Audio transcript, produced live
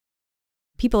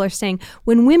people are saying,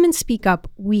 when women speak up,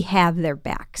 we have their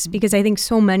backs. Because I think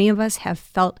so many of us have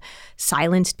felt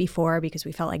silenced before because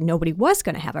we felt like nobody was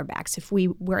going to have our backs if we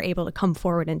were able to come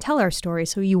forward and tell our story.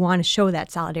 So you want to show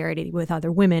that solidarity with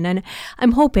other women. And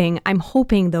I'm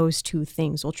hoping those two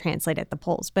things will translate at the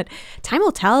polls. But time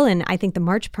will tell. And I think the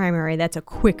March primary, that's a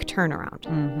quick turnaround.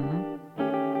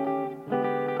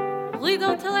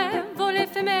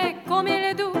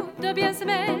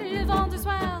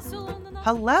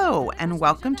 Hello, and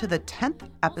welcome to the 10th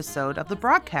episode of The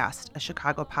Broadcast, a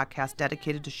Chicago podcast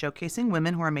dedicated to showcasing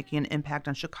women who are making an impact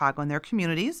on Chicago and their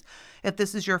communities. If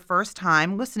this is your first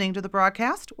time listening to The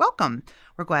Broadcast, welcome.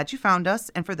 We're glad you found us.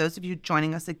 And for those of you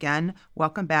joining us again,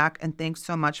 welcome back, and thanks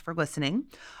so much for listening.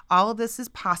 All of this is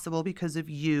possible because of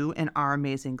you and our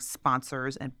amazing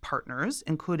sponsors and partners,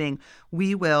 including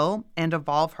We Will and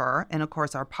Evolve Her, and of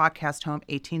course our podcast home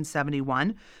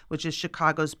 1871, which is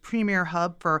Chicago's premier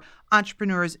hub for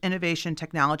entrepreneurs, innovation,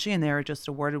 technology, and they were just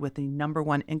awarded with the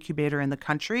 #1 incubator in the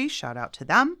country. Shout out to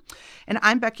them. And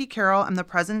I'm Becky Carroll. I'm the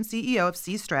president and CEO of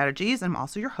C Strategies. I'm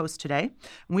also your host today.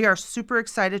 We are super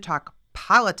excited to talk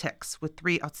politics with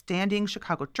 3 outstanding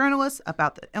Chicago journalists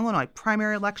about the Illinois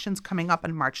primary elections coming up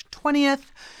on March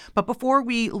 20th. But before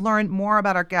we learn more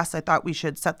about our guests, I thought we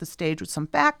should set the stage with some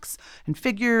facts and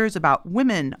figures about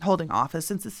women holding office,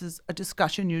 since this is a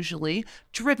discussion usually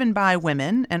driven by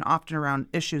women and often around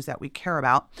issues that we care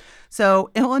about.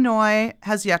 So Illinois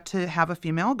has yet to have a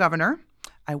female governor.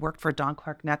 I worked for Don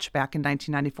Clark Netsch back in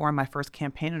 1994 in my first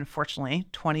campaign, and unfortunately,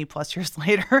 20 plus years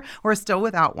later, we're still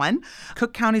without one.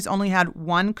 Cook County's only had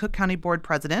one Cook County board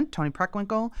president, Tony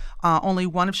Preckwinkle. Only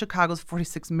one of Chicago's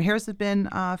 46 mayors have been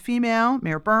female,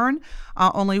 Mayor Byrne.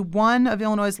 Only one of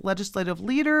Illinois' legislative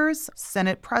leaders,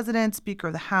 Senate president, Speaker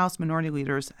of the House, minority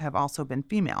leaders have also been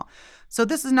female. So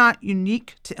this is not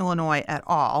unique to Illinois at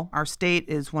all. Our state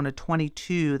is one of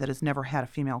 22 that has never had a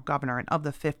female governor, and of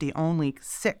the 50, only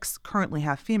 6 currently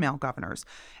have female governors.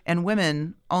 And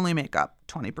women only make up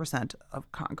 20% of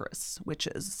Congress, which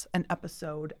is an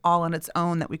episode all on its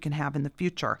own that we can have in the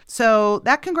future. So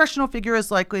that congressional figure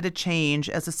is likely to change,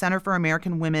 as the Center for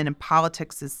American Women in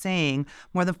Politics is saying.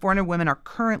 More than 400 women are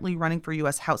currently running for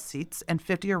U.S. House seats, and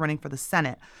 50 are running for the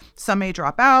Senate. Some may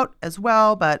drop out as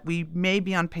well, but we may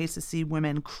be on pace to see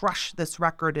women crush this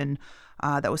record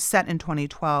that was set in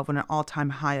 2012 when an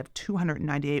all-time high of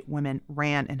 298 women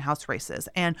ran in House races.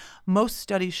 And most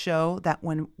studies show that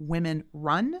when women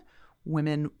run,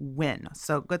 women win.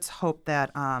 So let's hope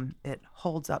that it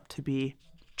holds up to be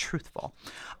truthful.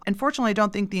 Unfortunately, I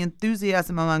don't think the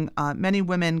enthusiasm among many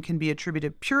women can be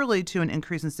attributed purely to an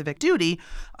increase in civic duty.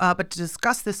 But to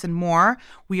discuss this and more,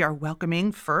 we are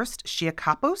welcoming first Shia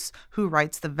Kapos, who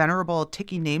writes the venerable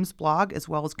Ticky Names blog, as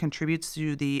well as contributes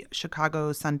to the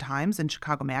Chicago Sun-Times and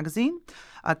Chicago Magazine.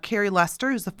 Kerry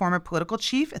Lester, who's the former political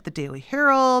chief at the Daily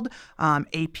Herald,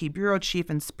 AP bureau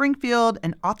chief in Springfield,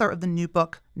 and author of the new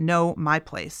book, Know My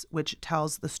Place, which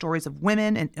tells the stories of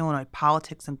women in Illinois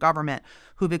politics and government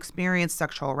who've experienced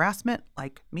sexual harassment,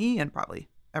 like me and probably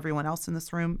everyone else in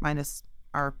this room, minus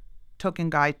our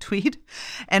token guy Tweed.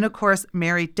 And of course,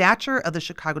 Mary Datcher of the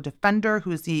Chicago Defender,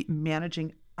 who is the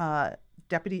managing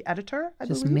deputy editor, I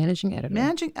believe. Managing editor.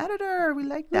 Managing editor. We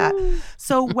like that.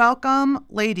 So welcome,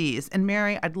 ladies. And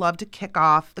Mary, I'd love to kick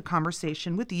off the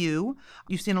conversation with you.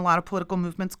 You've seen a lot of political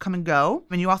movements come and go,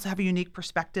 and you also have a unique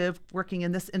perspective working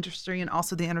in this industry and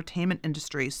also the entertainment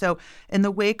industry. So in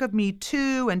the wake of Me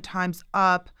Too and Time's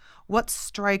Up, what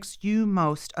strikes you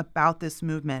most about this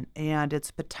movement and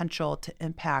its potential to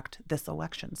impact this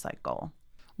election cycle?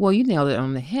 Well, you nailed it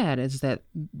on the head, is that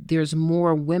there's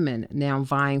more women now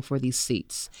vying for these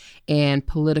seats and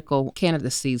political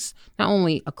candidacies, not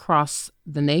only across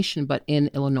the nation, but in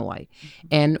Illinois.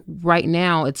 And right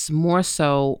now, it's more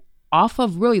so off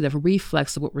of really the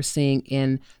reflex of what we're seeing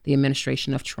in the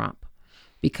administration of Trump.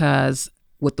 Because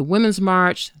with the Women's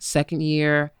March, second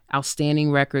year, outstanding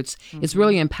records, it's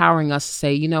really empowering us to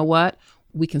say, you know what?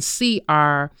 We can see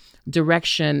our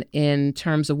direction in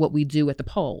terms of what we do at the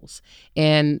polls.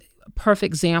 And a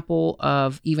perfect example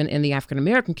of, even in the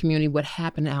African-American community, what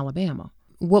happened in Alabama.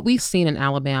 What we've seen in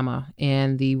Alabama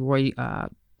in the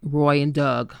Roy and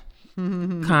Doug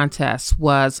contest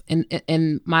was,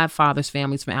 and my father's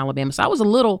family's from Alabama, so I was a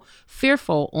little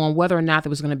fearful on whether or not there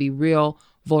was going to be real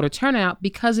voter turnout,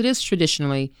 because it is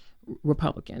traditionally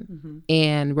Republican.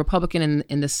 And Republican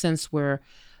in the sense where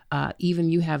even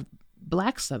you have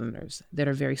Black Southerners that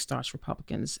are very staunch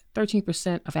Republicans.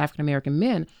 13% of African-American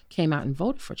men came out and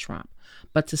voted for Trump.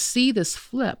 But to see this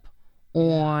flip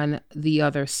on the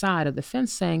other side of the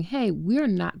fence saying, hey, we're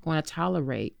not going to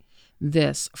tolerate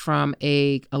this from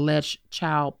a alleged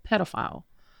child pedophile,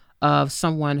 of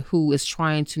someone who is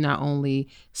trying to not only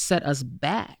set us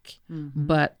back,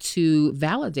 but to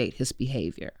validate his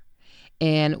behavior.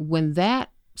 And when that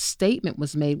statement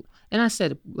was made, and I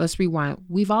said, let's rewind.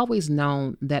 We've always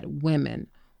known that women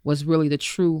was really the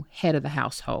true head of the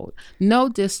household. No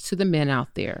diss to the men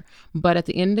out there. But at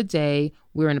the end of the day,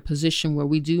 we're in a position where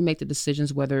we do make the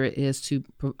decisions, whether it is to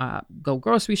go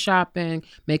grocery shopping,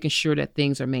 making sure that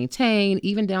things are maintained,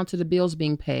 even down to the bills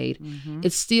being paid.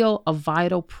 It's still a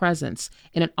vital presence.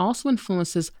 And it also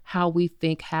influences how we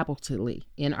think habitually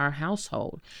in our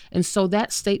household. And so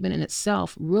that statement in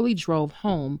itself really drove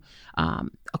home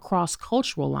across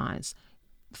cultural lines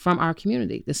from our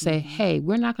community to say, hey,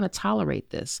 we're not going to tolerate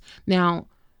this. Now,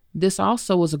 this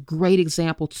also was a great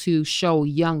example to show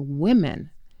young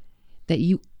women that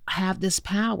you have this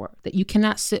power, that you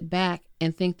cannot sit back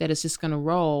and think that it's just going to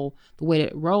roll the way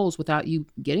that it rolls without you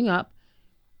getting up,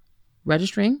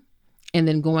 registering, and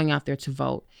then going out there to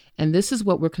vote. And this is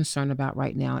what we're concerned about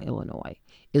right now in Illinois,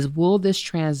 is will this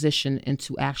transition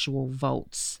into actual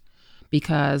votes?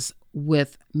 Because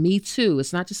with Me Too,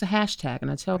 it's not just a hashtag.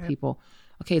 And I tell people,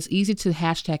 okay, it's easy to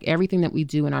hashtag everything that we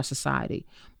do in our society,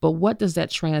 but what does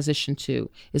that transition to?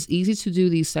 It's easy to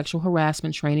do these sexual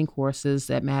harassment training courses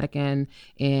that Madigan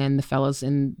and the fellows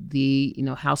in the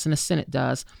House and the Senate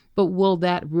does, but will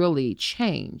that really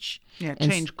change? Yeah,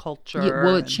 change culture.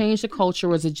 Will it change the culture,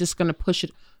 or is it just going to push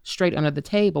it straight under the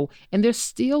table? And there's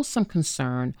still some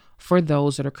concern for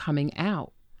those that are coming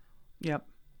out. Yep.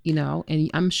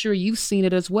 And I'm sure you've seen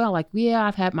it as well. Like, yeah,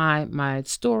 I've had my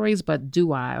stories, but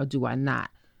do I or do I not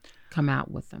come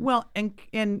out with them? Well, and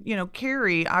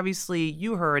Kerry, obviously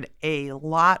you heard a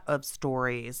lot of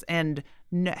stories, and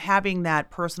having that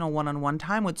personal one-on-one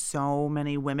time with so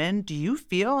many women, do you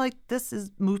feel like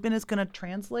movement is going to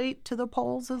translate to the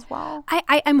polls as well?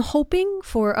 I'm hoping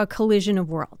for a collision of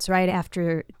worlds, right?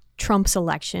 After Trump's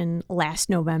election last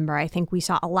November, I think we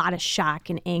saw a lot of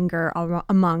shock and anger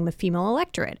among the female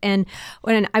electorate. And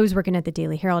when I was working at the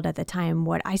Daily Herald at the time,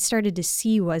 what I started to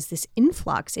see was this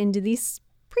influx into these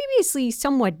previously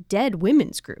somewhat dead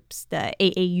women's groups, the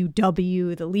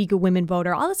AAUW, the League of Women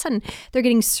Voter. All of a sudden, they're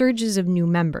getting surges of new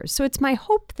members. So it's my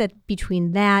hope that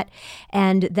between that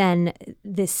and then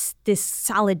this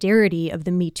solidarity of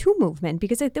the Me Too movement,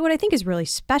 because what I think is really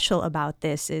special about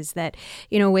this is that,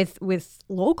 with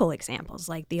local examples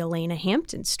like the Elena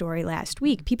Hampton story last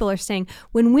week, people are saying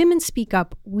when women speak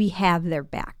up, we have their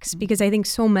backs. Because I think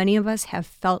so many of us have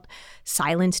felt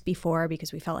silenced before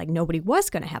because we felt like nobody was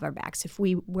going to have our backs if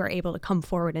we were able to come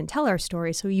forward and tell our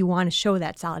story. So you want to show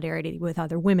that solidarity with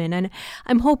other women. And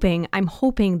I'm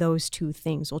hoping those two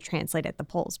things will translate at the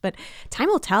polls. But time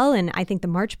will tell. And I think the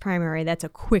March primary, that's a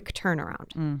quick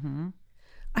turnaround.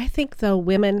 I think, though,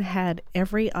 women had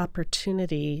every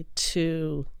opportunity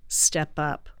to step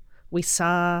up. We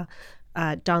saw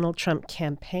Donald Trump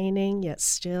campaigning, yet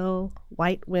still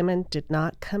white women did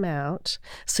not come out.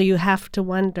 So you have to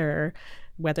wonder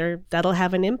whether that'll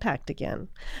have an impact again.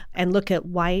 And look at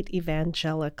white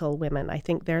evangelical women. I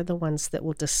think they're the ones that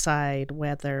will decide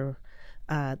whether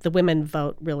the women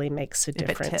vote really makes a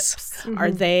difference. Are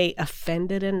they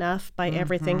offended enough by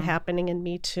everything happening in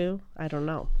Me Too? I don't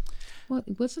know. Well,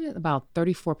 wasn't it about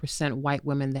 34% white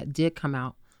women that did come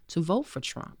out to vote for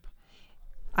Trump?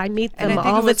 I meet them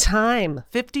all the time.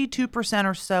 52%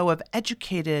 or so of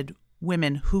educated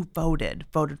women who voted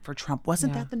for Trump.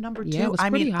 Wasn't that the number too? Yeah, it was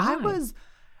pretty high.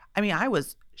 I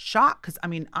was shocked because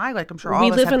I'm sure all we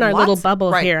of us live have in our lots, little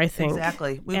bubble right, here, I think.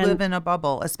 Exactly. We live in a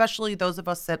bubble, especially those of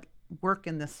us that work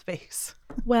in this space.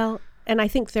 Well, and I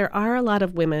think there are a lot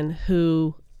of women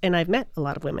who, and I've met a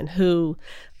lot of women who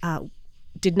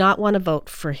did not want to vote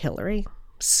for Hillary.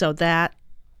 So that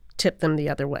tipped them the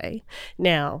other way.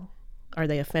 Now, are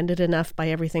they offended enough by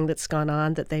everything that's gone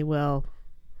on that they will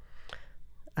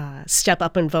step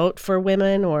up and vote for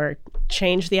women or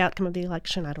change the outcome of the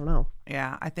election? I don't know.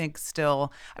 Yeah, I think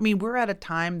still, we're at a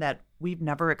time that we've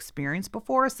never experienced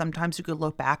before. Sometimes you could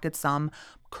look back at some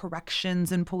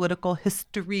corrections in political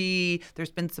history.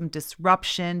 There's been some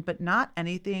disruption, but not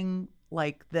anything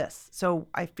like this. So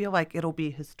I feel like it'll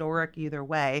be historic either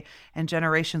way. And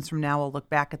generations from now will look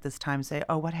back at this time and say,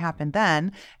 oh, what happened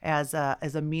then, as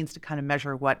a means to kind of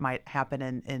measure what might happen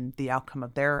in the outcome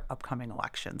of their upcoming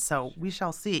election. So we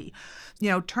shall see.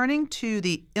 Turning to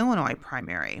the Illinois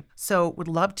primary. So would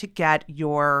love to get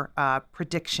your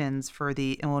predictions for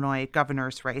the Illinois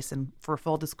governor's race. And for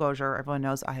full disclosure, everyone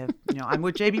knows I have, I'm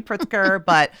with J.B. Pritzker,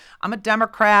 but I'm a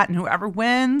Democrat, and whoever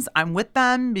wins, I'm with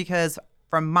them because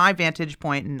from my vantage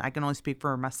point, and I can only speak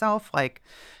for myself,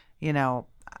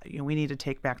 we need to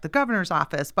take back the governor's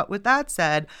office. But with that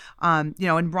said,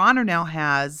 and Bronner now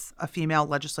has a female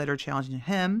legislator challenging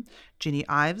him, Jeannie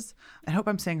Ives. I hope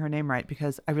I'm saying her name right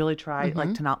because I really try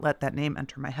to not let that name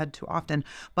enter my head too often.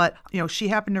 But, she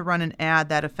happened to run an ad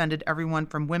that offended everyone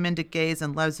from women to gays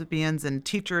and lesbians and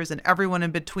teachers and everyone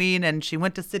in between. And she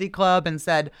went to City Club and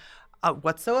said,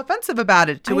 what's so offensive about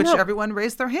it? To which everyone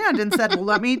raised their hand and said, well,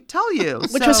 let me tell you.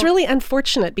 Which was really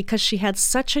unfortunate because she had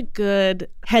such a good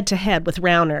head-to-head with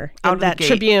Rauner in that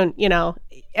Tribune,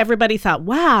 Everybody thought,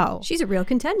 wow. She's a real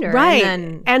contender. Right.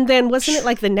 And then wasn't it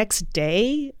like the next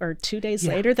day or 2 days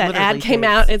later that ad came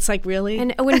out? It's like, really?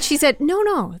 And when she said,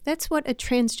 no, that's what a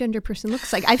transgender person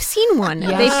looks like. I've seen one. They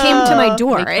came to my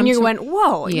door. And you went,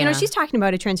 whoa. Yeah. She's talking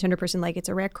about a transgender person like it's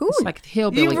a raccoon. It's like the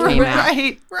hillbilly came out.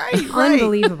 Right.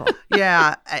 Unbelievable.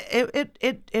 Yeah.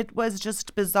 It was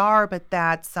just bizarre, but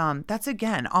that's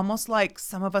again, almost like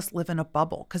some of us live in a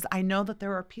bubble because I know that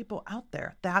there are people out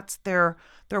there. That's their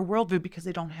worldview because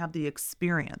they don't have the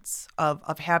experience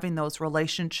of having those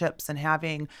relationships and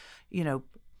having,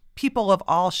 people of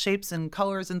all shapes and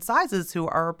colors and sizes who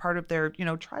are a part of their,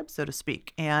 tribe, so to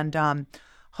speak. And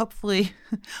hopefully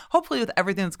with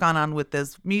everything that's gone on with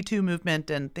this Me Too movement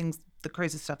and things, the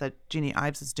crazy stuff that Jeannie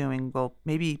Ives is doing will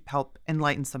maybe help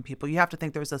enlighten some people. You have to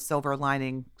think there's a silver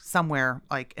lining somewhere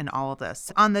like in all of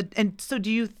this. And so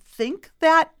do you think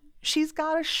that she's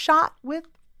got a shot with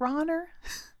Rauner?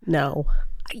 No.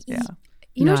 Yeah.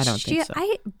 No, I don't think so.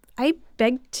 I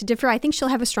beg to differ. I think she'll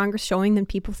have a stronger showing than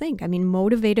people think. I memean,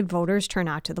 motivated voters turn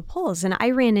out to the polls. And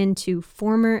I ran into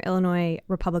former Illinois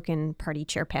Republican Party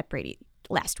Chair Pat Brady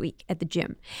last week at the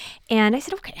gym. And I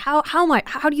said, okay, how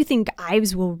do you think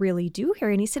Ives will really do here?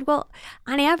 And he said, well,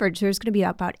 on average, there's going to be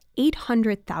about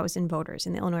 800,000 voters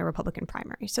in the Illinois Republican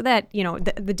primary. So that,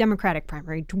 the Democratic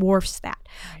primary dwarfs that.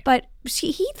 Right. But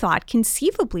he thought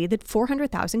conceivably that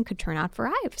 400,000 could turn out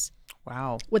for Ives.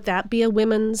 Wow. Would that be a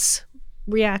women's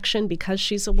reaction because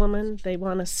she's a woman? They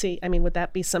want to see, would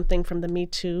that be something from the Me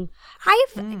Too?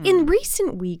 In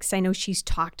recent weeks, I know she's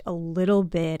talked a little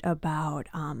bit about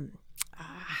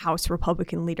House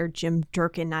Republican leader Jim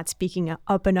Durkin not speaking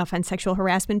up enough on sexual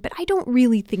harassment, but I don't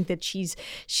really think that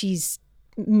she's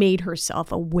made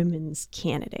herself a women's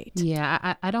candidate.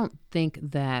 Yeah, I don't think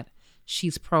that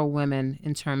she's pro-women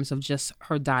in terms of just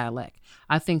her dialect.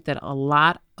 I think that a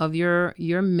lot of your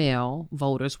male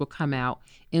voters will come out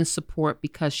in support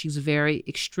because she's very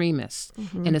extremist.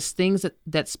 Mm-hmm. And it's things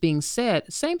that's being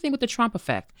said, same thing with the Trump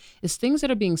effect. It's things that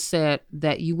are being said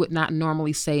that you would not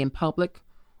normally say in public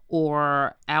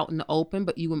or out in the open,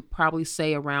 but you would probably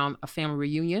say around a family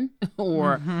reunion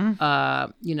or,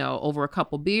 over a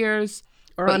couple beers.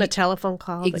 Or on a telephone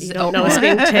call that you don't know is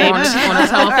being taped. on a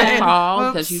telephone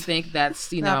call because you think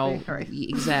that's,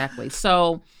 exactly.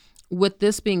 So with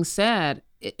this being said,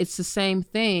 it's the same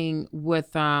thing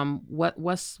with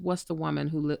what's the woman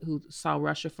who saw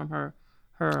Russia from her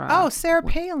Sarah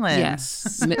Palin.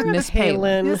 Yes, Miss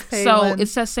Palin. So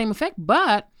it's that same effect,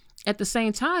 but at the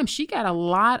same time, she got a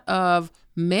lot of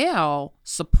male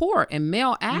support and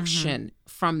male action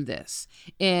from this.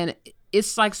 And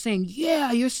it's like saying,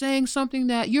 yeah, you're saying something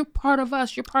that you're part of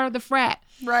us. You're part of the frat.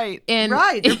 Right.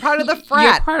 You're part of the frat.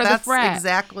 You're part of That's the frat. That's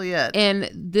exactly it. And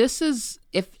this is,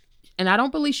 and I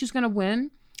don't believe she's going to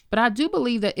win, but I do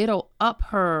believe that it'll up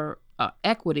her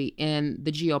equity in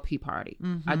the GOP party.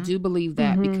 Mm-hmm. I do believe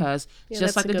that because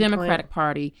just like the Democratic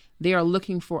Party, they are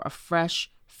looking for a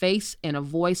fresh face and a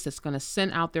voice that's going to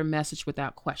send out their message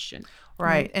without question.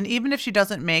 Right. And even if she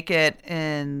doesn't make it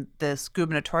in this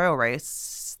gubernatorial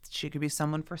race, she could be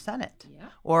someone for Senate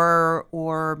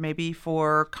or maybe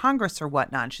for Congress or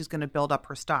whatnot. She's going to build up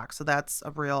her stock. So that's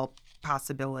a real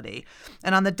possibility.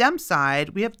 And on the Dem side,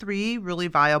 we have 3 really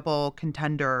viable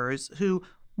contenders who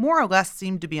more or less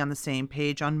seem to be on the same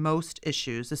page on most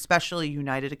issues, especially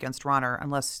united against Rauner,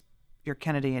 unless you're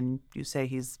Kennedy and you say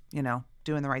he's,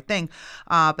 doing the right thing.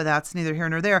 But that's neither here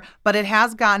nor there. But it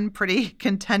has gotten pretty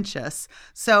contentious.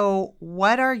 So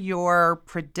what are your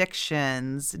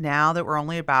predictions now that we're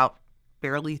only about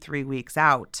barely 3 weeks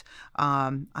out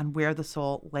on where this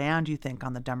will land, you think,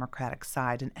 on the Democratic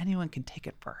side? And anyone can take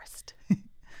it first.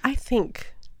 I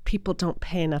think people don't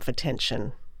pay enough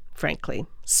attention, frankly.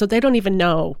 So they don't even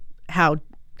know how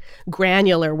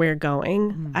granular we're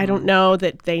going. Mm-hmm. I don't know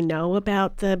that they know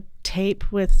about the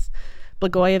tape with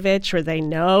Blagojevich, or they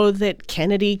know that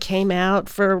Kennedy came out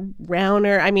for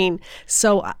Rauner.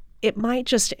 So it might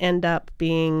just end up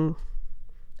being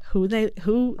who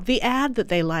the ad that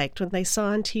they liked when they saw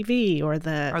on TV, or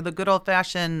the good old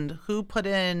fashioned who put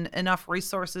in enough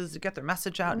resources to get their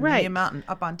message out and name out and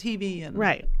up on TV. And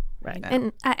right.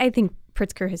 And I think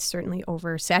Pritzker has certainly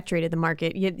oversaturated the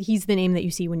market. Yet he's the name that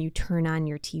you see when you turn on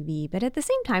your TV. But at the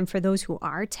same time, for those who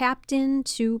are tapped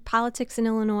into politics in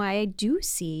Illinois, I do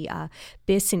see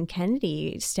Biss and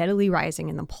Kennedy steadily rising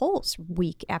in the polls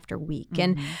week after week. Mm-hmm.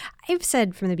 And I've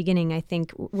said from the beginning, I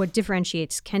think what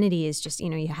differentiates Kennedy is just,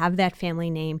 you have that family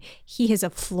name. He has a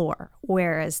floor,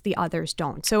 whereas the others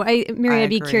don't. So, Mary, I'd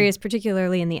be curious,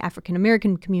 particularly in the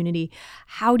African-American community,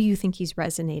 how do you think he's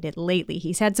resonated lately?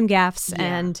 He's had some gaffes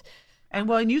and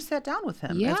you sat down with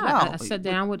him as well. I sat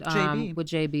down with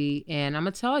JB, and I'm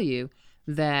going to tell you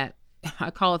that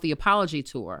I call it the apology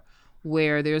tour,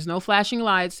 where there's no flashing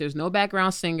lights, there's no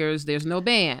background singers, there's no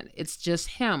band. It's just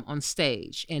him on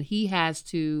stage. And he has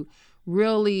to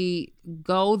really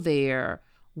go there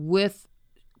with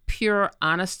pure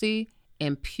honesty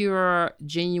and pure,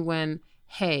 genuine,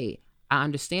 hey, I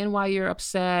understand why you're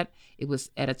upset. It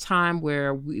was at a time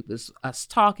where it was us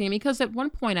talking. Because at one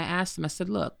point I asked him, I said,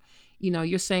 look,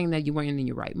 you're saying that you weren't in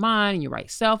your right mind, in your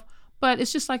right self, but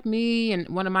it's just like me and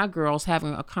one of my girls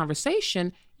having a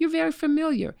conversation. You're very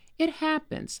familiar. It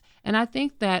happens. And I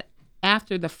think that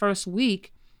after the first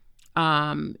week,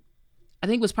 I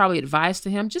think it was probably advised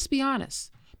to him, just be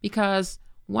honest. Because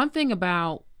one thing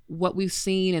about what we've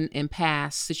seen in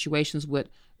past situations with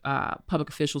public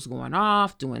officials going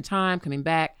off, doing time, coming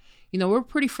back, we're a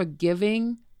pretty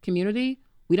forgiving community.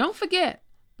 We don't forget.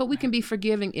 But we can be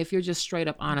forgiving if you're just straight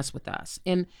up honest with us.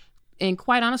 And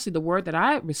quite honestly, the word that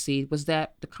I received was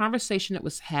that the conversation that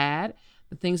was had,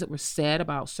 the things that were said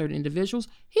about certain individuals,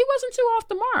 he wasn't too off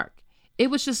the mark. It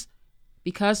was just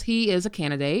because he is a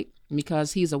candidate,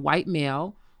 because he's a white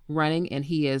male running and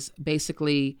he is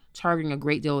basically targeting a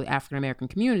great deal of the African-American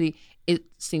community, it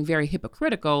seemed very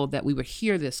hypocritical that we would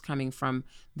hear this coming from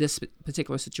this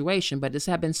particular situation. But this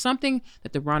had been something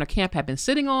that the Bronner camp had been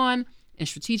sitting on and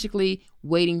strategically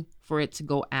waiting for it to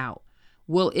go out.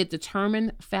 Will it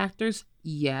determine factors?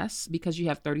 Yes, because you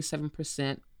have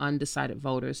 37% undecided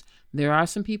voters. There are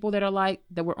some people that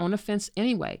were on the fence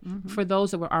anyway. Mm-hmm. For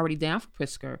those that were already down for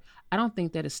Pritzker, I don't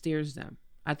think that it steers them.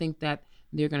 I think that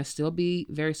they're going to still be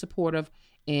very supportive,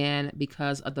 and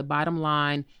because of the bottom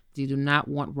line, they do not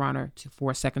want Bronner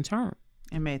for a second term.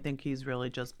 I may think he's really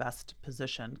just best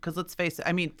positioned. Because let's face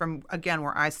it, from, again,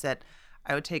 where I sit,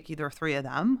 I would take either three of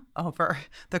them over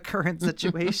the current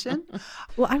situation.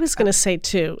 Well, I was going to say,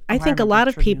 too, I think a lot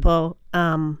of people,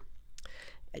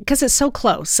 because it's so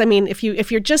close. If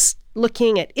you're just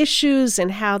looking at issues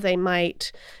and how they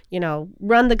might,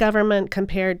 run the government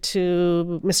compared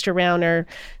to Mr. Rauner,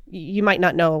 you might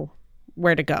not know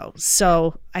where to go.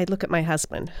 So I look at my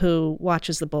husband who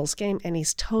watches the Bulls game, and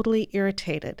he's totally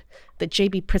irritated that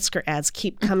J.B. Pritzker ads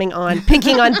keep coming on,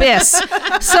 picking on Biss.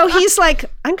 So he's like,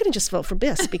 I'm going to just vote for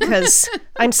Biss because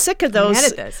I'm sick of those. I'm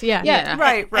mad at this. Yeah.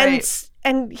 Right.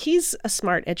 And he's a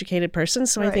smart, educated person.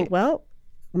 So I think, well,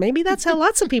 maybe that's how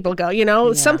lots of people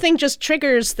go. Something just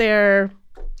triggers their...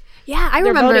 Yeah, I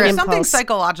remember there's something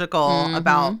psychological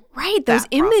about those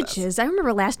images. Process. I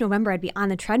remember last November I'd be on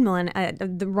the treadmill and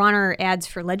the Bronner ads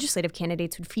for legislative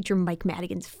candidates would feature Mike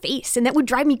Madigan's face, and that would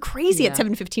drive me crazy at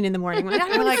 7:15 in the morning. I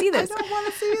don't want to see this. I don't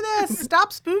want to see this.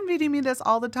 Stop spoon feeding me this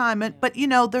all the time. But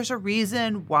there's a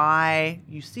reason why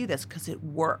you see this, because it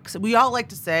works. We all like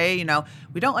to say,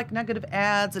 we don't like negative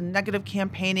ads and negative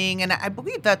campaigning, and I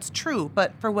believe that's true.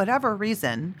 But for whatever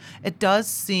reason, it does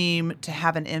seem to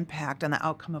have an impact on the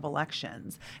outcome of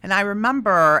elections. And I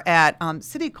remember at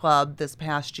City Club this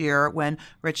past year when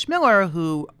Rich Miller,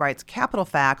 who writes Capital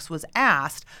Facts, was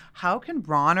asked, how can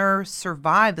Bronner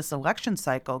survive this election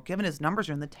cycle given his numbers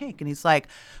are in the tank? And he's like,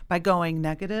 by going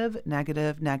negative,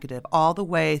 negative, negative all the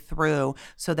way through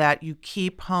so that you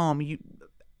keep home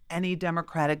any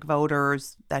Democratic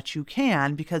voters that you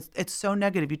can, because it's so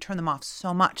negative. You turn them off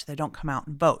so much they don't come out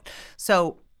and vote.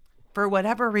 So for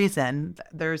whatever reason,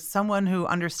 there's someone who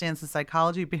understands the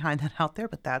psychology behind that out there,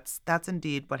 but that's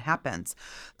indeed what happens.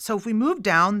 So if we move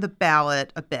down the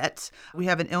ballot a bit, we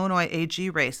have an Illinois AG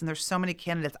race, and there's so many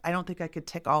candidates. I don't think I could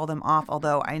tick all of them off,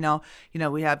 although I know,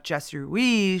 we have Jesse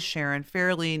Ruiz, Sharon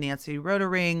Fairley, Nancy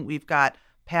Rotering. We've got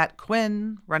Pat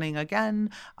Quinn running again.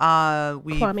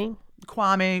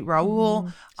 Kwame Raoul,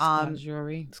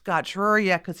 Scott Drury,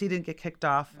 because he didn't get kicked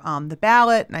off the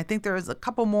ballot, and I think there was a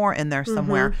couple more in there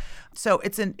somewhere. So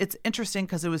it's interesting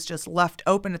because it was just left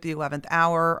open at the 11th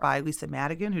hour by Lisa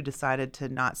Madigan, who decided to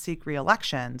not seek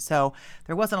re-election. So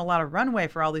there wasn't a lot of runway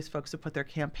for all these folks to put their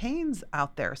campaigns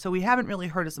out there. So we haven't really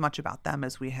heard as much about them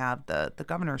as we have the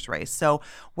governor's race. So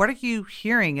what are you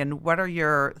hearing, and what are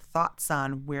your thoughts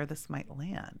on where this might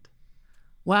land?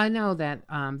 Well, I know that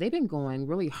they've been going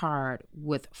really hard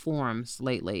with forums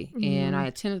lately, and I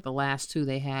attended the last two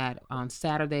they had on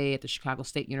Saturday at the Chicago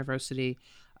State University,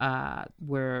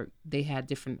 where they had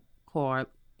different core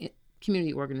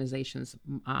community organizations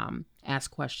ask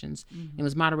questions. It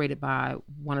was moderated by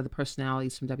one of the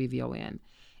personalities from WVON.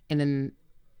 And then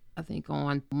I think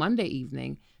on Monday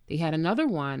evening, they had another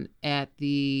one at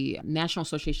the National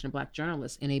Association of Black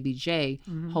Journalists, NABJ,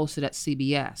 hosted at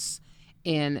CBS.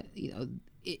 And,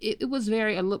 it was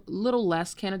a little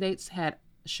less candidates had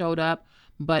showed up,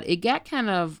 but it got kind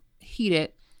of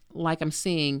heated, like I'm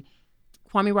seeing.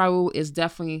 Kwame Raoul is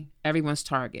definitely everyone's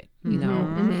target.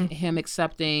 Him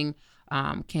accepting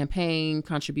campaign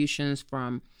contributions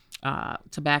from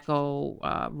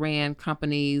tobacco ran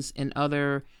companies and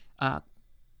other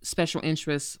special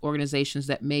interest organizations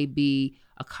that may be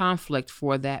a conflict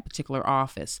for that particular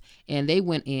office. And they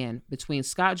went in between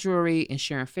Scott Drury and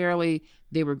Sharon Fairley.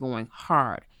 They were going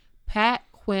hard. Pat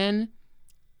Quinn,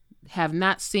 have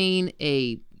not seen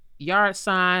a yard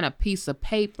sign, a piece of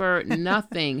paper,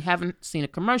 nothing. Haven't seen a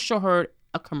commercial, heard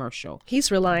a commercial. He's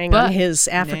relying on his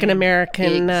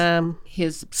African-American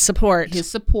his support. His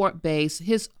support base,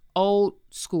 his old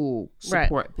school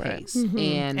support base.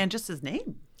 And just his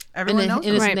name. Everyone knows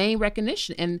his name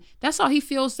recognition. And that's all he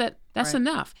feels that's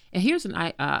enough. And here's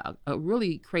a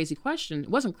really crazy question. It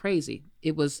wasn't crazy.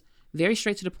 It was very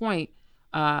straight to the point.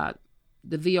 The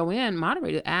VON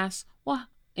moderator asked, and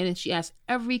then she asked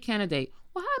every candidate,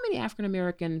 how many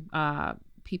African-American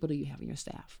people do you have in your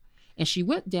staff? And she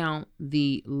went down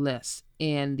the list.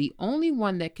 And the only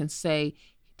one that can say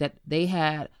that they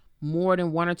had more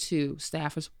than one or two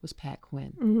staffers was Pat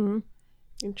Quinn.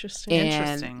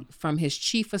 Interesting. From his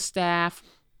chief of staff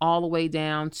all the way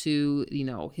down to,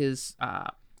 his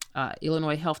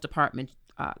Illinois Health Department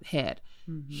head.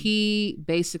 He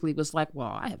basically was like,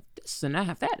 I have this and I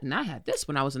have that and I had this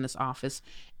when I was in this office.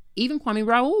 Even Kwame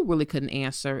Raoul really couldn't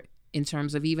answer in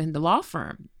terms of even the law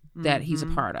firm that he's a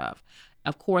part of.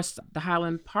 Of course, the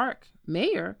Highland Park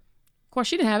mayor, of course,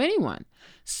 she didn't have anyone.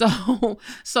 So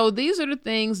these are the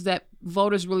things that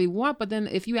voters really want. But then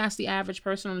if you ask the average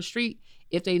person on the street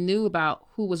if they knew about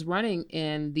who was running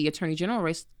in the attorney general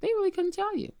race, they really couldn't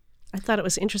tell you. I thought it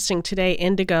was interesting today.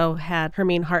 Indigo had,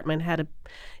 Hermine Hartman had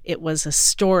it was a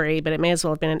story, but it may as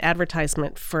well have been an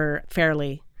advertisement for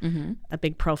Fairley, a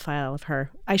big profile of her.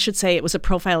 I should say it was a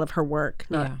profile of her work,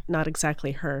 not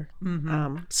exactly her.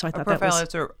 So I thought that was... A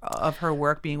profile of her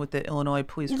work being with the Illinois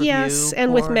Police Review. Yes,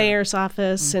 and with mayor's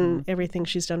office and everything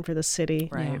she's done for the city.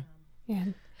 Right. Yeah.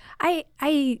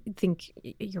 I think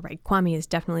you're right. Kwame is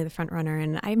definitely the front runner,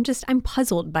 and I'm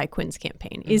puzzled by Quinn's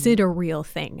campaign. Is it a real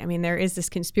thing? I mean, there is this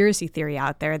conspiracy theory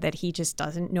out there that he just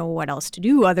doesn't know what else to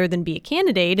do other than be a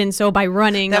candidate, and so by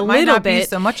running that a might little not bit, be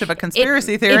so much of a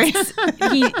conspiracy theory.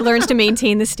 He learns to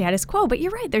maintain the status quo. But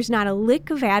you're right. There's not a lick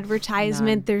of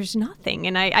advertisement. There's nothing,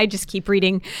 and I just keep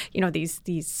reading, these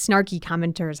snarky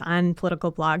commenters on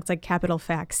political blogs like Capital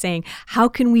Facts saying, "How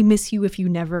can we miss you if you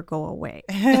never go away?"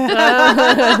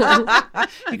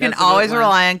 You can always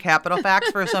rely on Capital Facts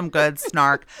for some good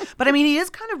snark. But I mean, he is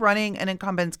kind of running an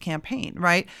incumbent's campaign,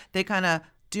 right? They kind of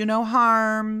do no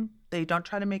harm. They don't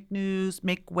try to make news,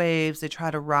 make waves. They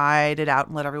try to ride it out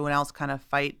and let everyone else kind of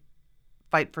fight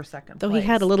for second place. Though he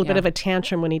had a little bit of a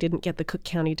tantrum when he didn't get the Cook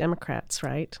County Democrats,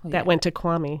 right? That went to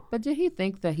Kwame. But did he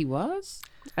think that he was?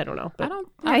 I don't know. But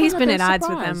he's been at odds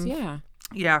with them.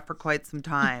 Yeah, for quite some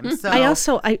time. So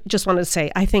I just wanted to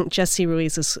say, I think Jesse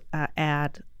Ruiz's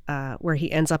ad where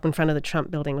he ends up in front of the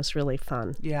Trump building was really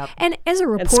fun. Yeah. And as a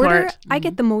reporter, I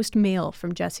get the most mail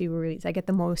from Jesse Ruiz. I get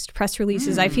the most press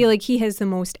releases. I feel like he has the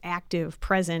most active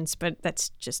presence, but that's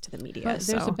just to the media. But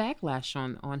there's a backlash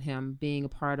on him being a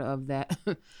part of that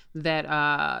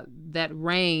that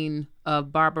reign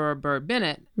of Barbara Byrd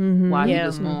Bennett while he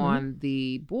was on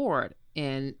the board.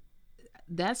 And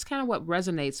that's kind of what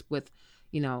resonates with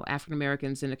African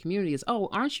Americans in the community is,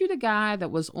 aren't you the guy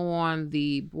that was on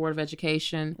the Board of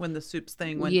Education when the soups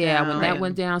thing went down? Yeah, when that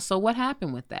went down. So what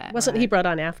happened with that? Wasn't he brought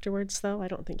on afterwards, though? I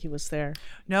don't think he was there.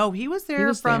 No, he was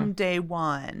there from day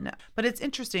one. But it's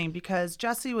interesting because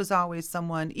Jesse was always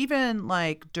someone, even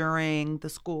like during the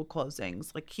school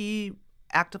closings, like he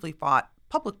actively fought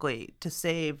publicly to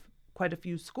save quite a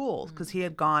few schools because he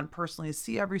had gone personally to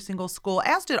see every single school,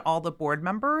 as did all the board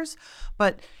members.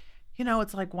 But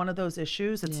it's like one of those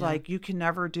issues. It's like you can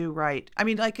never do right. I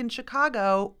mean, like in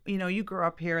Chicago, you grew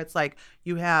up here. It's like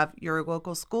you have your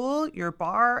local school, your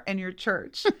bar, and your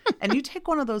church. And you take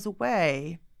one of those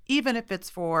away, even if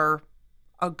it's for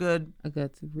a good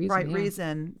reason,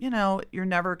 reason, you're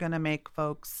never going to make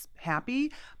folks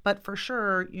happy. But for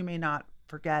sure, you may not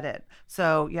forget it.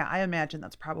 So, yeah, I imagine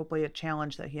that's probably a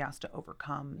challenge that he has to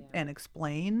overcome and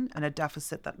explain, and a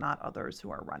deficit that not others who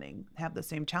are running have the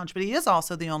same challenge. But he is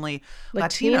also the only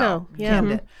Latino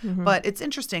candidate. But it's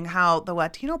interesting how the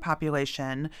Latino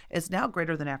population is now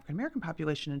greater than African-American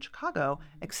population in Chicago,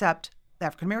 except the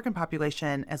African-American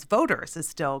population as voters is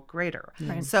still greater.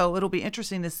 Right. So it'll be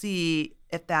interesting to see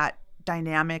if that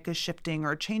dynamic is shifting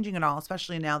or changing at all,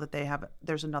 especially now that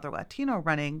there's another Latino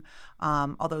running,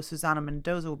 although Susana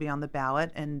Mendoza will be on the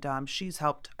ballot, and she's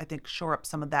helped, I think, shore up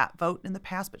some of that vote in the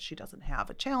past, but she doesn't have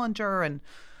a challenger, and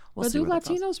we'll see. Do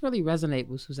Latinos really resonate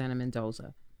with Susana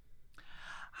Mendoza?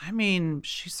 I mean,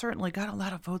 she certainly got a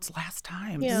lot of votes last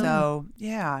time. Yeah. So,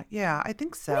 yeah, I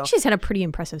think so. I think she's had a pretty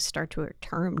impressive start to her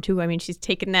term, too. I mean, she's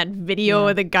taken that video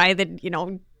of the guy that,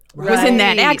 was in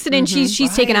that accident.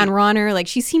 She's taken on Ronner. Like,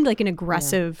 she seemed like an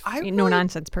aggressive,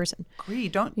 no-nonsense person. Agree.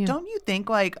 Don't you think,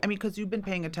 because you've been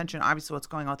paying attention, obviously, what's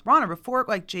going on with Ronner. Before,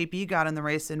 JB got in the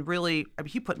race and really,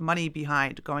 he put money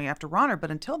behind going after Ronner. But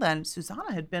until then,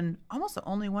 Susana had been almost the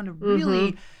only one to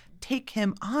really take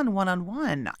him on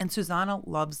one-on-one. And Susana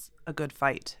loves a good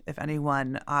fight, if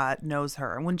anyone knows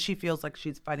her. And when she feels like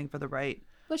she's fighting for the right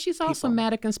But she's also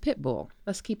Madigan's pit bull.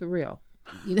 Let's keep it real.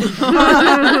 Well,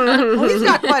 he's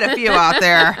got quite a few out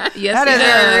there. Yes, that is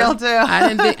very real too.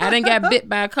 I didn't get bit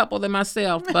by a couple of them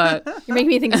myself, but you're making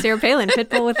me think of Sarah Palin,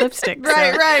 Pitbull with lipstick.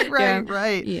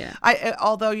 Right. Yeah.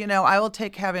 Although I will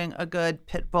take having a good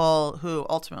pit bull who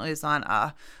ultimately is on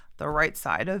the right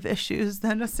side of issues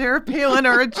than a Sarah Palin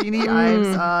or a Jeannie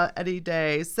Ives any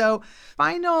day. So,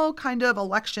 final kind of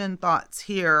election thoughts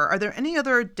here. Are there any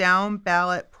other down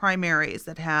ballot primaries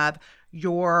that have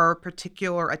your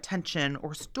particular attention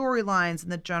or storylines in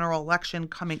the general election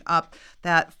coming up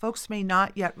that folks may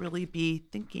not yet really be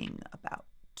thinking about?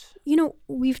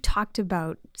 We've talked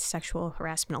about sexual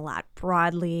harassment a lot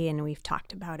broadly, and we've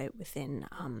talked about it within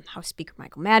House Speaker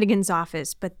Michael Madigan's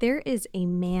office, but there is a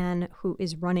man who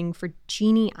is running for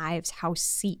Jeannie Ives' House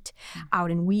seat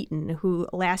out in Wheaton, who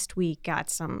last week got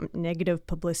some negative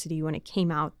publicity when it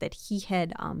came out that he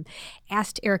had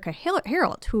asked Erica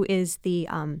Harold, who is the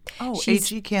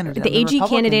AG candidate, the AG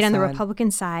candidate on the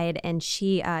Republican side, and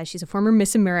she's a former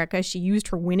Miss America. She used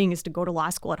her winnings to go to law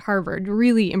school at Harvard.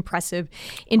 Really impressive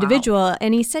individual. Wow.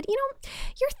 And he said,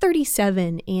 you're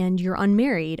 37 and you're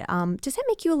unmarried. Does that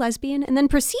make you a lesbian? And then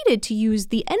proceeded to use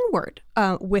the N-word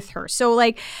with her.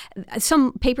 So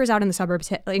some papers out in the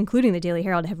suburbs, including the Daily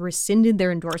Herald, have rescinded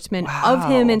their endorsement of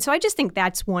him. And so I just think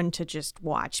that's one to just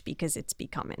watch because it's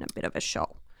becoming a bit of a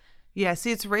show. Yeah,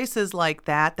 see, it's races like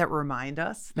that remind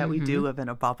us that we do live in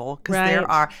a bubble.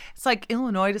 Because it's like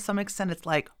Illinois to some extent, it's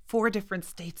like 4 different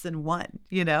states in one,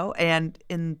 and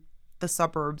in the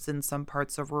suburbs in some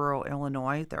parts of rural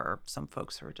Illinois, there are some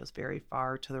folks who are just very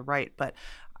far to the right. But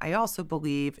I also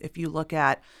believe if you look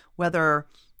at whether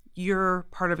you're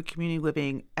part of a community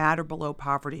living at or below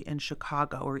poverty in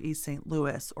Chicago or East St.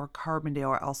 Louis or Carbondale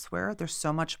or elsewhere, there's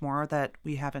so much more that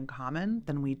we have in common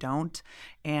than we don't.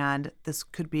 And this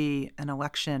could be an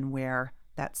election where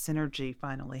that synergy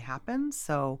finally happens.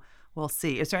 So we'll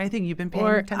see. Is there anything you've been paying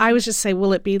attention to? I was just saying,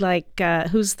 will it be like,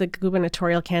 who's the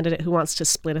gubernatorial candidate who wants to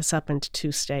split us up into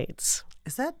 2 states?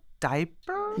 Is that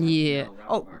Diaper? Yeah.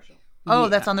 Oh,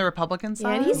 that's on the Republican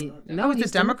side? Yeah, he's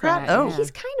a Democrat? Oh.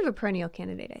 He's kind of a perennial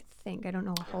candidate, I think. I don't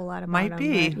know a whole lot about him. Might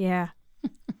be. Yeah.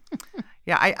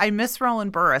 Yeah, I miss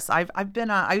Roland Burris. I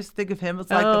used to think of him as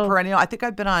the perennial. I think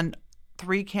I've been on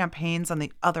 3 campaigns on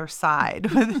the other side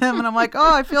with him. And I'm like,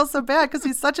 I feel so bad because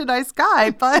he's such a nice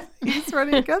guy, but he's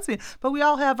running against me. But we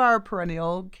all have our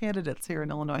perennial candidates here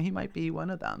in Illinois. He might be one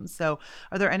of them. So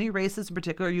are there any races in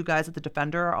particular you guys at the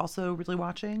Defender are also really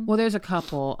watching? Well, there's a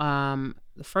couple.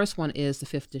 The first one is the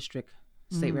 5th District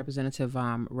State Representative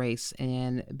race.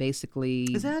 And basically...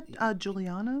 Is that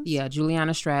Juliana's? Yeah,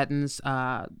 Juliana Stratton's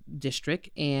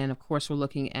district. And, of course, we're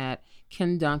looking at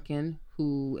Ken Duncan,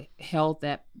 who held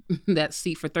that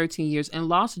seat for 13 years and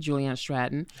lost to Juliana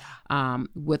Stratton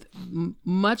with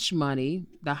much money,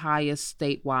 the highest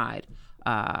statewide,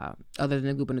 other than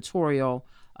the gubernatorial,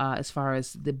 as far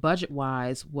as the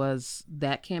budget-wise, was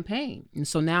that campaign. And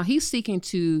so now he's seeking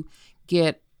to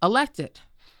get elected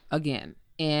again.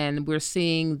 And we're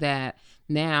seeing that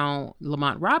now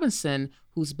Lamont Robinson,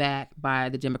 who's backed by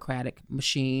the Democratic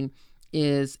machine,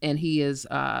 he is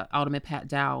Alderman Pat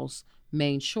Dowell's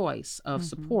main choice of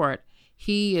support.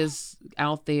 He is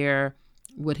out there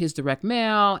with his direct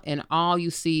mail, and all you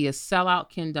see is sell out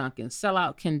Ken Duncan.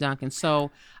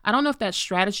 So I don't know if that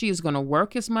strategy is going to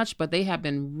work as much, but they have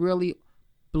been really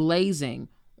blazing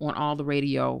on all the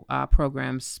radio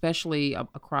programs, especially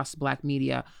across Black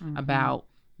media, about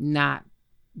not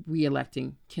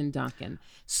reelecting Ken Duncan.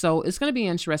 So it's going to be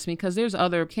interesting because there's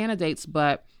other candidates,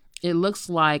 but it looks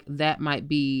like that might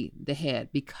be the head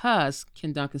because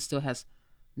Ken Duncan still has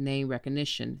name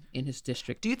recognition in his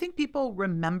district. Do you think people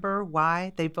remember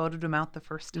why they voted him out the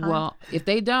first time? Well, if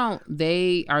they don't,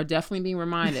 they are definitely being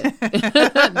reminded.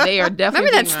 They are definitely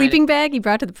Remember that sleeping bag he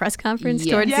brought to the press conference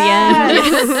towards the end?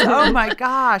 Yes. Oh my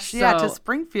gosh. Yeah, to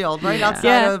Springfield, right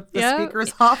outside of the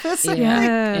speaker's office.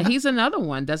 Yeah. And he's another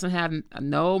one, doesn't have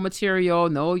no material,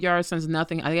 no yard signs,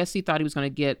 nothing. I guess he thought he was going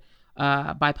to get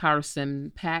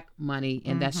bipartisan PAC money,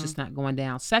 and that's just not going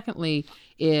down. Secondly,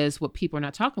 is what people are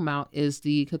not talking about is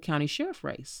the Cook County Sheriff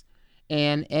race,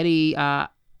 and Eddie Acevedo.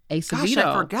 Gosh,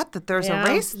 I forget that there's a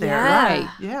race there. Yeah. Right?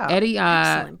 Yeah. Eddie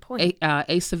Excellent point.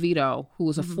 Acevedo, who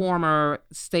was a former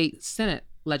state Senate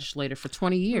legislator for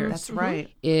 20 years, That's right.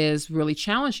 is really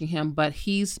challenging him, but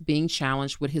he's being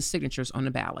challenged with his signatures on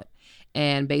the ballot,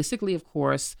 and basically, of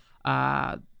course,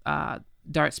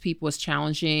 Dart's people is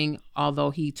challenging, although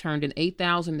he turned in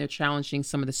 8,000, they're challenging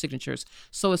some of the signatures.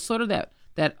 So it's sort of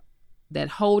that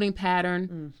holding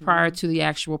pattern prior to the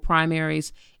actual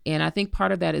primaries. And I think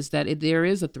part of that is that there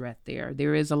is a threat there.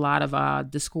 There is a lot of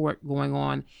discord going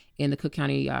on in the Cook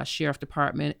County Sheriff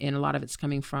Department, and a lot of it's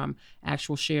coming from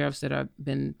actual sheriffs that have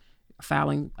been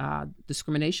filing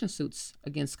discrimination suits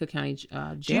against Cook County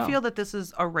jail. Do you feel that this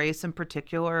is a race in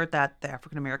particular that the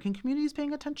African-American community is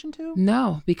paying attention to?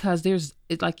 No, because it's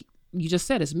like you just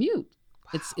said, it's mute.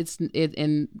 Wow.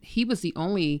 And he was the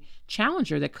only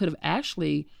challenger that could have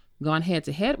actually gone head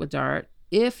to head with Dart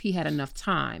if he had enough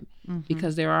time,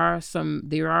 because there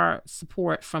are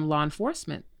support from law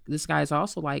enforcement. This guy is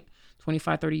also like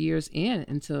 25, 30 years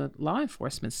into law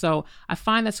enforcement. So I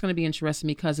find that's going to be interesting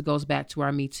because it goes back to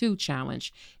our Me Too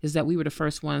challenge, is that we were the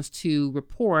first ones to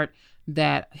report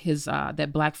that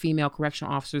that Black female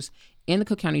correctional officers in the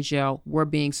Cook County Jail were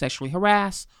being sexually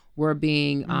harassed, were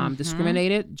being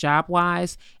discriminated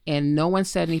job-wise, and no one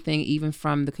said anything, even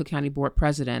from the Cook County Board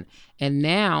president. And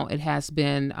now it has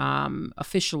been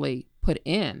officially put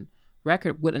in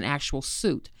record with an actual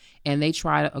suit, and they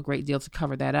tried a great deal to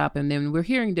cover that up. And then we're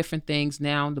hearing different things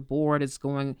now. The board is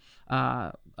going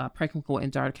Preckwinkle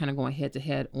and Dart kind of going head to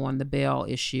head on the bail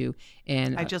issue.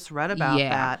 And I just read about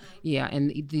that. Yeah, and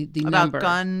the about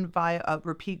number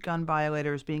repeat gun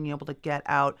violators being able to get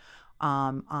out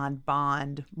on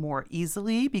bond more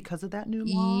easily because of that new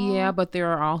law. Yeah, but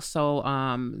there are also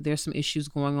there's some issues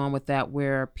going on with that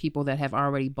where people that have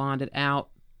already bonded out,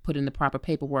 put in the proper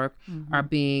paperwork, are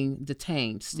being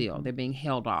detained still. They're being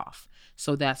held off.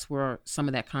 So that's where some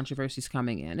of that controversy is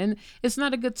coming in. And it's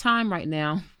not a good time right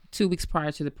now, 2 weeks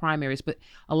prior to the primaries, but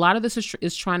a lot of this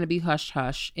is trying to be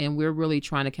hush-hush, and we're really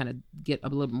trying to kind of get a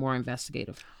little bit more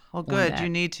investigative. Well, good. You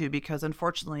need to, because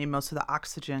unfortunately, most of the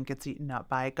oxygen gets eaten up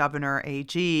by Governor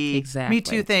AG, exactly. Me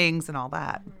Too things and all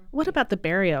that. What about the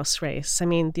Barrios race? I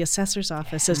mean, the assessor's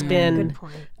office has been... Good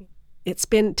point. It's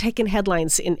been taking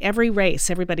headlines in every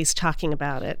race. Everybody's talking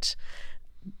about it.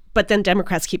 But then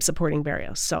Democrats keep supporting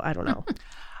Barrios. So I don't know.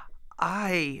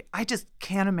 I just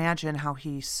can't imagine how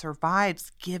he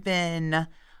survives given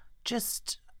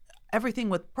just everything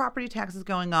with property taxes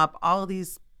going up, all of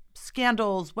these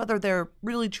scandals, whether they're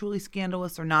really truly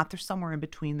scandalous or not. They're somewhere in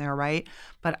between there, right?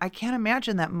 But I can't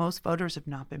imagine that most voters have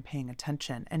not been paying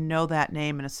attention and know that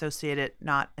name and associate it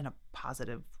not in a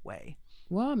positive way.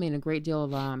 Well, I mean, a great deal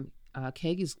of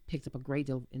Kagi's picked up a great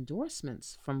deal of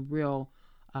endorsements from real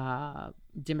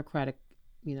Democratic,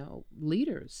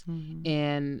 leaders,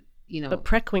 and But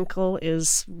Preckwinkle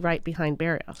is right behind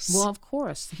Barrios. Well, of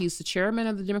course, he's the chairman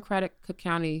of the Democratic Cook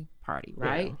County Party,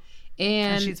 right? Yeah.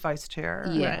 And she's vice chair.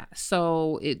 Yeah, right.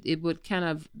 So it would kind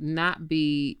of not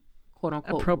be quote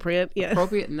unquote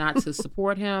appropriate not to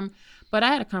support him. But I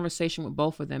had a conversation with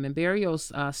both of them, and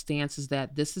Barrios' stance is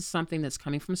that this is something that's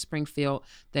coming from Springfield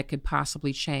that could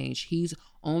possibly change. He's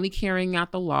only carrying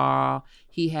out the law.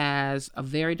 He has a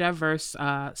very diverse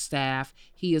staff.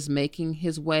 He is making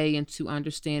his way into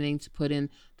understanding to put in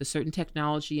the certain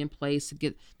technology in place to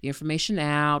get the information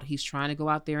out. He's trying to go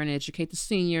out there and educate the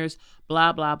seniors,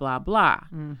 blah, blah, blah, blah.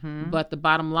 But the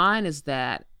bottom line is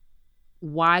that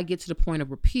why get to the point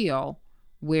of repeal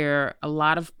where a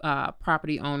lot of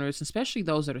property owners, especially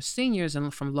those that are seniors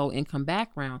and from low-income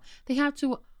background, they have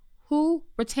to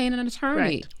retain an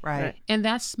attorney. Right. And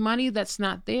that's money that's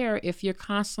not there if you're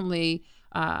constantly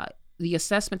the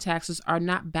assessment taxes are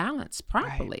not balanced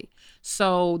properly. Right.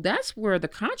 So that's where the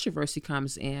controversy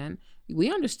comes in.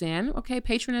 We understand, okay,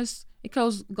 patronage, it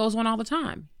goes on all the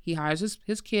time. He hires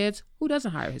his kids. Who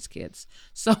doesn't hire his kids?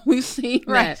 So we've seen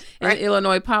that in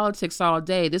Illinois politics all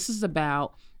day. This is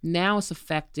about, now it's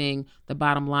affecting the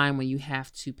bottom line when you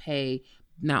have to pay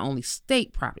not only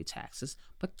state property taxes,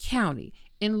 but county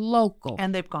and local.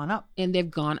 And they've gone up.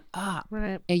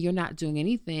 Right. And you're not doing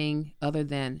anything other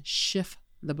than shift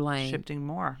the blame. Shifting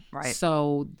more, right.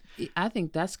 So I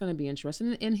think that's going to be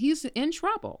interesting. And he's in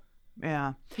trouble.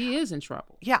 Yeah. He is in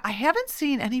trouble. Yeah, I haven't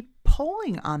seen any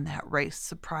polling on that race,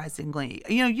 surprisingly.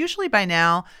 Usually by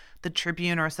now, the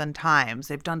Tribune or Sun-Times,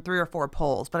 they've done 3 or 4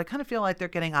 polls, but I kind of feel like they're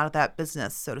getting out of that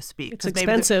business, so to speak. It's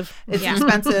expensive. It's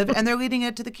expensive, and they're leading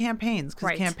it to the campaigns,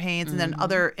 because campaigns and then Mm-hmm.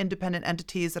 other independent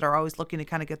entities that are always looking to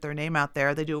kind of get their name out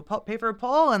there, they do pay for a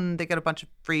poll, and they get a bunch of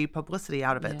free publicity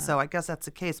out of it. Yeah. So I guess that's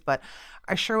the case, but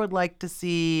I sure would like to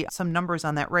see some numbers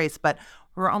on that race, but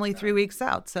we're only 3 weeks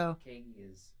out, so...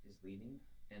 is leading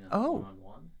in a Oh.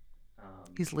 one-on-one.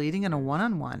 He's leading in a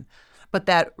one-on-one. But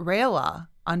that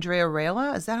Andrea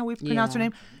Rayla, is that how we pronounce her Yeah.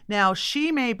 name? Now,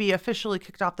 she may be officially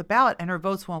kicked off the ballot and her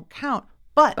votes won't count.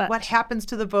 But what happens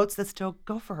to the votes that still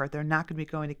go for her? They're not going to be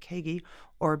going to Kagi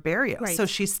or Barrios. Right. So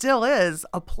she still is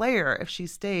a player if she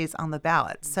stays on the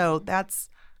ballot. So that's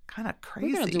kind of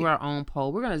crazy. We're going to do our own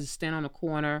poll. We're going to just stand on the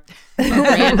corner of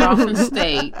Randolph and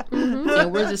State,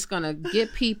 and we're just going to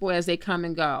get people as they come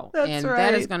and go. That's and right.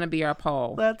 that is going to be our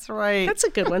poll. That's right. That's a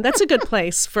good one. That's a good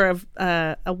place for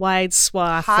a wide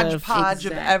swath Hodgepodge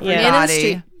of Exactly. everybody. Yeah. And in the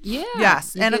street. Yeah.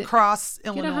 Yes, You and get- across Get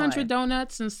Illinois. 100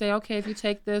 donuts and say, okay, if you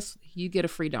take this, you get a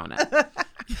free donut.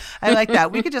 I like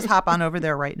that. We could just hop on over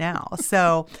there right now.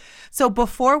 So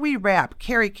before we wrap,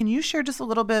 Kerry, can you share just a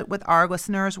little bit with our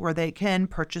listeners where they can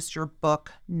purchase your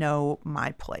book, Know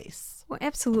My Place? Well,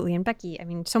 absolutely. And Becky, I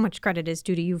mean, so much credit is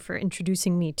due to you for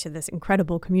introducing me to this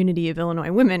incredible community of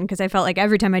Illinois women, because I felt like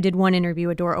every time I did one interview,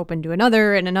 a door opened to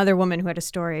another and another woman who had a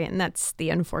story. And that's the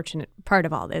unfortunate part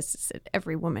of all this, is that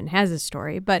every woman has a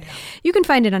story. But you can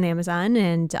find it on Amazon,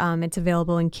 and it's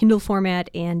available in Kindle format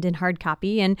and in hard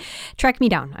copy. And track me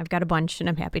down. I've got a bunch, and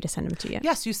I'm happy to send them to you.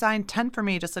 Yes, you signed 10 for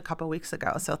me just a couple weeks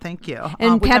ago, so thank you.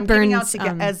 And which Pat I'm giving out Burns, to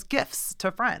get as gifts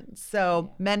to friends,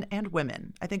 so men and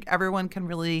women. I think everyone can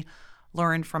really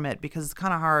learn from it, because it's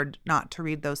kind of hard not to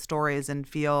read those stories and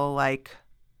feel like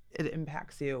it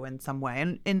impacts you in some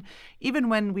way. And even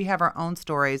when we have our own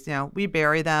stories, we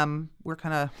bury them. We're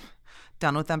kind of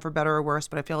done with them for better or worse,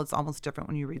 but I feel it's almost different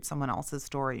when you read someone else's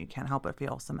story. You can't help but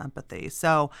feel some empathy.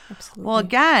 So, Absolutely. well,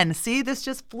 again, see, this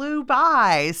just flew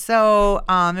by. So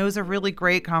it was a really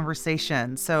great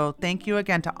conversation. So thank you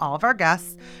again to all of our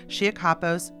guests, Shia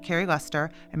Kapos, Kerry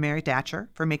Lester, and Mary Datcher,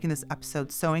 for making this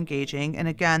episode so engaging. And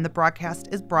again, the broadcast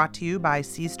is brought to you by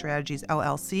C Strategies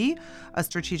LLC, a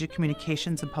strategic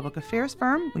communications and public affairs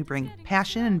firm. We bring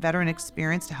passion and veteran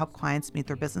experience to help clients meet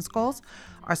their business goals.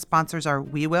 Our sponsors are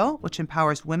We Will, which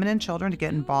empowers women and children to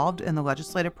get involved in the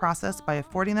legislative process by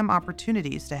affording them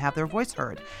opportunities to have their voice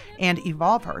heard, and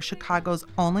Evolve Her, Chicago's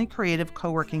only creative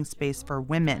co-working space for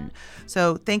women.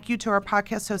 So thank you to our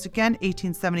podcast host again,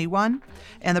 1871.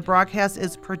 And the broadcast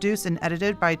is produced and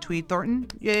edited by Tweed Thornton.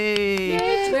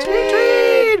 Yay!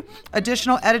 Tweed!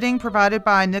 Additional editing provided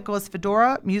by Nicholas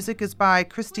Fedora. Music is by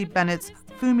Christy Bennett's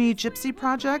Fumi Gypsy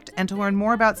Project. And to learn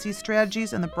more about C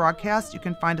Strategies and the broadcast, you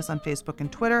can find us on Facebook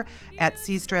and Twitter at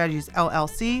C Strategies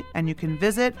LLC, and you can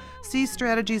visit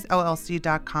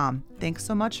cstrategiesllc.com. Thanks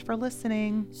so much for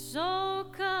listening. So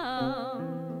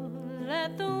come,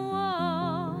 let the water